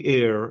from the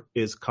air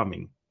is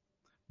coming,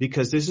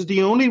 because this is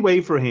the only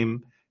way for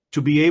him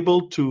to be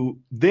able to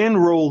then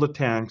roll the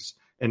tanks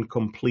and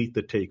complete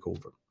the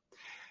takeover.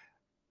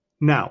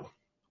 Now,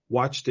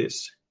 watch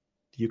this.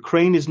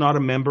 Ukraine is not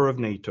a member of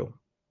NATO.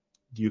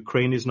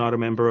 Ukraine is not a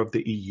member of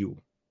the EU.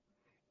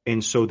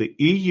 And so the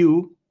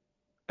EU,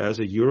 as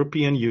a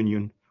European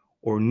Union,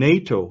 or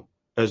NATO,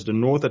 as the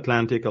North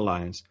Atlantic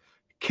Alliance,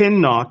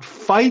 cannot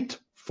fight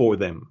for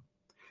them.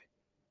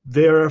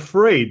 They're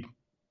afraid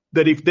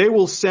that if they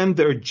will send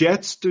their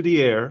jets to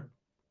the air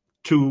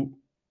to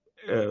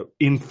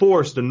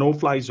enforce the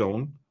no-fly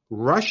zone,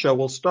 Russia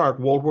will start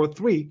World War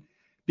III,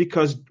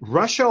 because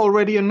Russia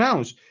already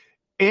announced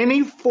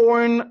any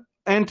foreign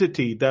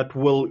entity that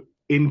will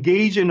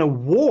engage in a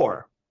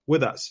war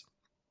with us,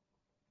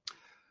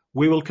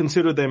 we will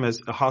consider them as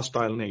a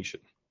hostile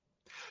nation.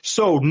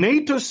 So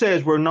NATO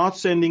says we're not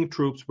sending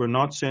troops, we're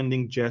not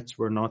sending jets,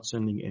 we're not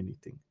sending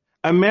anything.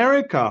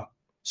 America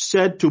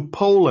said to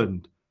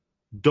Poland,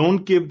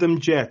 don't give them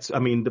jets. I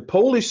mean, the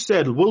Polish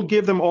said, we'll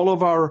give them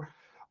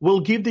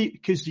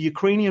because the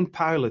Ukrainian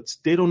pilots,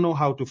 they don't know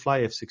how to fly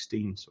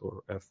F-16s or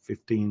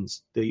F-15s.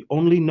 They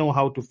only know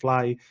how to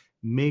fly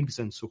MiGs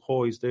and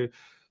Sukhois.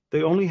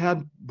 They only had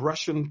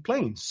Russian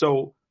planes. So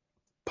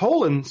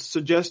Poland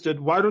suggested,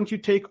 why don't you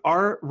take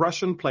our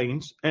Russian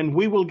planes and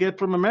we will get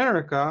from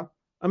America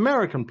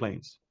American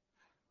planes?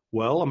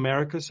 Well,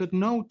 America said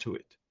no to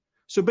it.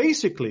 So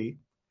basically,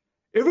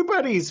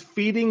 everybody is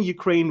feeding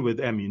Ukraine with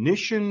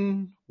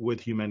ammunition, with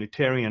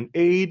humanitarian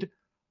aid,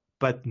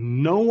 but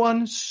no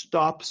one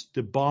stops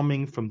the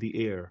bombing from the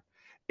air.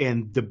 And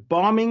the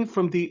bombing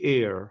from the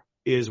air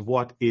is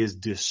what is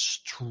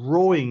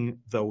destroying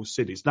those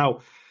cities. Now,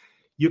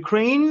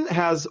 Ukraine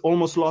has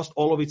almost lost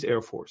all of its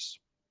air force.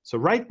 So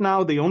right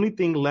now, the only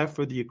thing left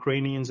for the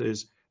Ukrainians is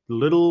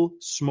little,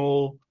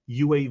 small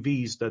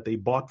UAVs that they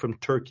bought from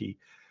Turkey.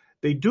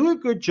 They do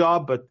a good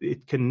job, but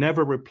it can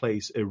never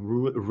replace a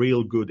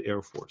real good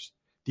air force.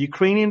 The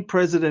Ukrainian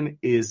president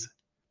is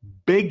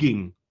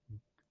begging,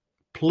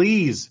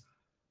 please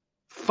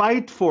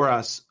fight for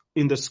us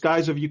in the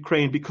skies of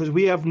Ukraine because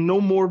we have no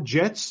more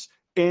jets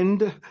and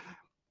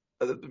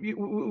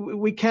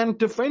we can't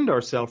defend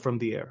ourselves from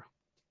the air.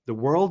 The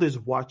world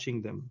is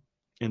watching them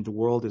and the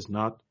world is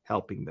not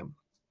helping them.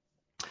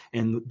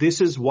 And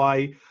this is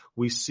why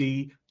we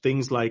see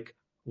things like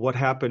what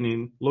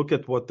happened look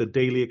at what the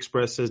Daily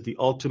Express says, the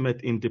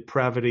ultimate in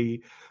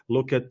depravity.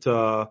 Look at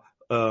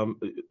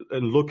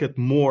and look at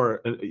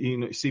more,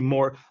 see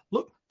more.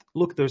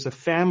 Look, there's a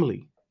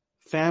family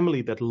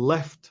that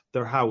left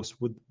their house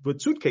with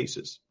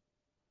suitcases.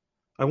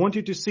 I want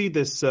you to see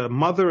this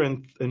mother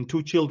and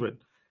two children.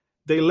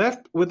 They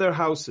left with their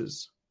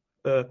houses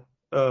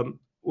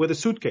with a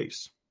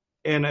suitcase,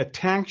 and a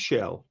tank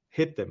shell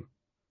hit them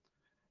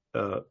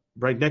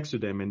right next to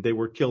them, and they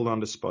were killed on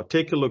the spot.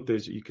 Take a look.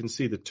 You can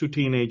see the two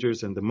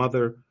teenagers and the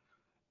mother.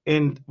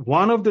 And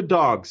one of the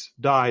dogs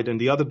died,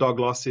 and the other dog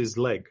lost his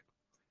leg.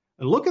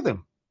 And look at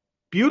them.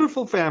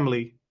 Beautiful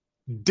family.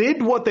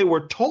 Did what they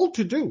were told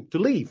to do, to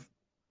leave.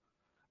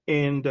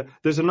 And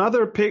there's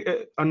another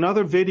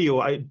video.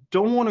 I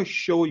don't want to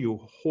show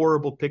you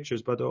horrible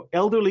pictures, but an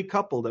elderly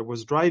couple that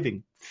was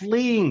driving,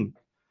 fleeing,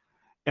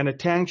 and a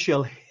tank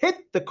shell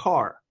hit the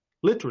car,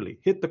 literally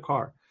hit the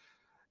car.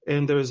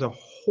 And there's a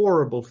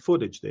horrible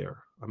footage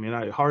there. I mean,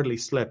 I hardly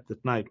slept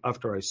at night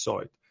after I saw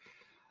it.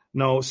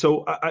 No,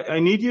 so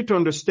I need you to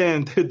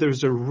understand that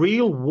there's a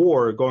real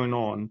war going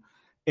on,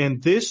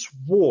 and this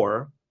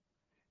war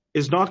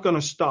is not going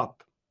to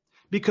stop.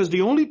 Because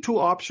the only two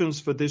options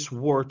for this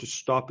war to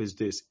stop is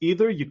this.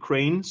 Either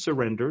Ukraine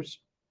surrenders,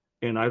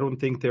 and I don't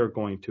think they're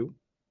going to.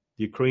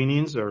 The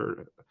Ukrainians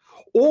or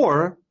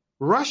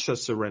Russia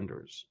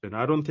surrenders, and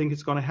I don't think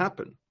it's going to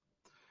happen.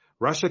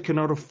 Russia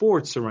cannot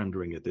afford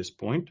surrendering at this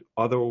point.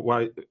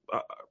 Otherwise,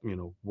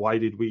 why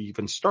did we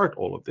even start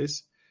all of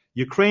this?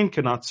 Ukraine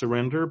cannot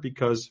surrender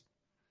because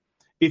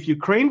if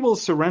Ukraine will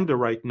surrender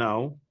right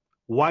now,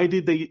 why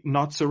did they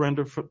not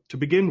surrender to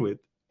begin with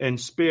and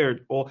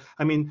spared all?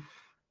 I mean,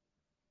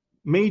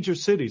 major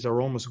cities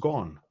are almost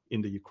gone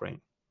in the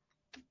Ukraine.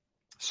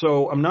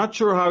 So I'm not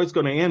sure how it's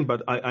going to end,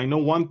 but I know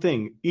one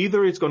thing.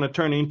 Either it's going to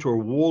turn into a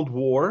world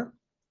war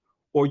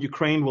or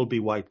Ukraine will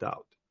be wiped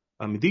out.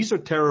 I mean, these are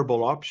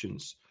terrible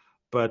options,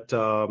 but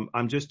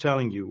I'm just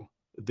telling you,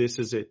 this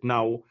is it.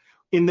 Now,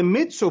 in the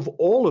midst of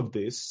all of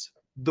this,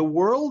 the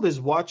world is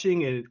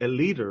watching a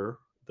leader,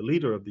 the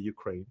leader of the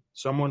Ukraine,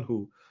 someone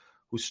who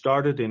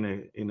started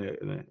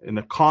in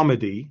a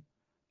comedy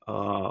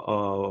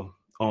on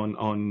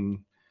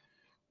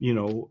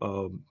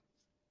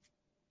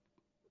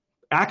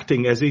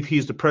acting as if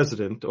he's the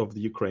president of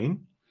the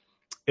Ukraine.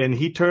 And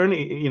he turned,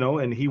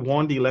 and he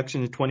won the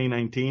election in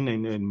 2019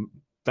 in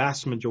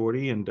vast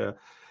majority. And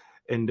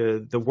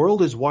the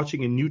world is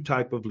watching a new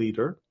type of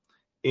leader.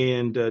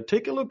 And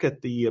take a look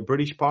at the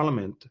British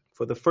Parliament.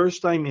 For the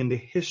first time in the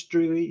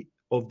history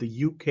of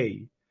the UK,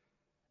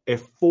 a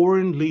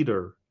foreign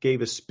leader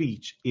gave a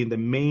speech in the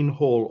main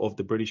hall of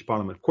the British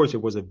Parliament. Of course,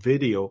 it was a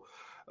video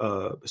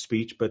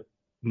speech, but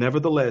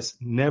nevertheless,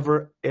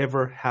 never,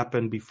 ever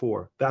happened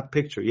before. That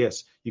picture,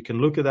 yes, you can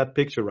look at that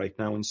picture right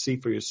now and see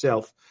for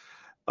yourself.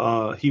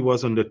 He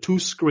was on the two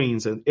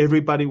screens and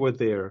everybody were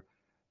there.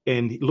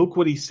 And look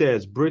what he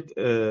says.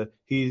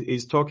 He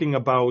is talking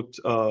about,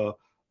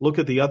 look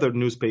at the other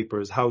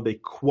newspapers, how they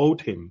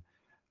quote him.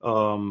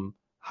 And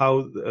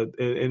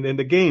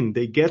again,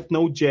 they get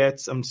no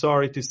jets, I'm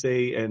sorry to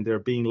say, and they're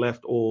being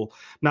left all.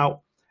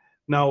 Now,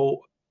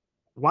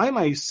 why am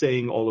I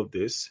saying all of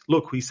this?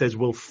 Look, he says,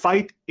 we'll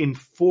fight in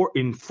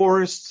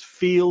forests,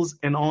 fields,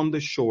 and on the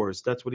shores. That's what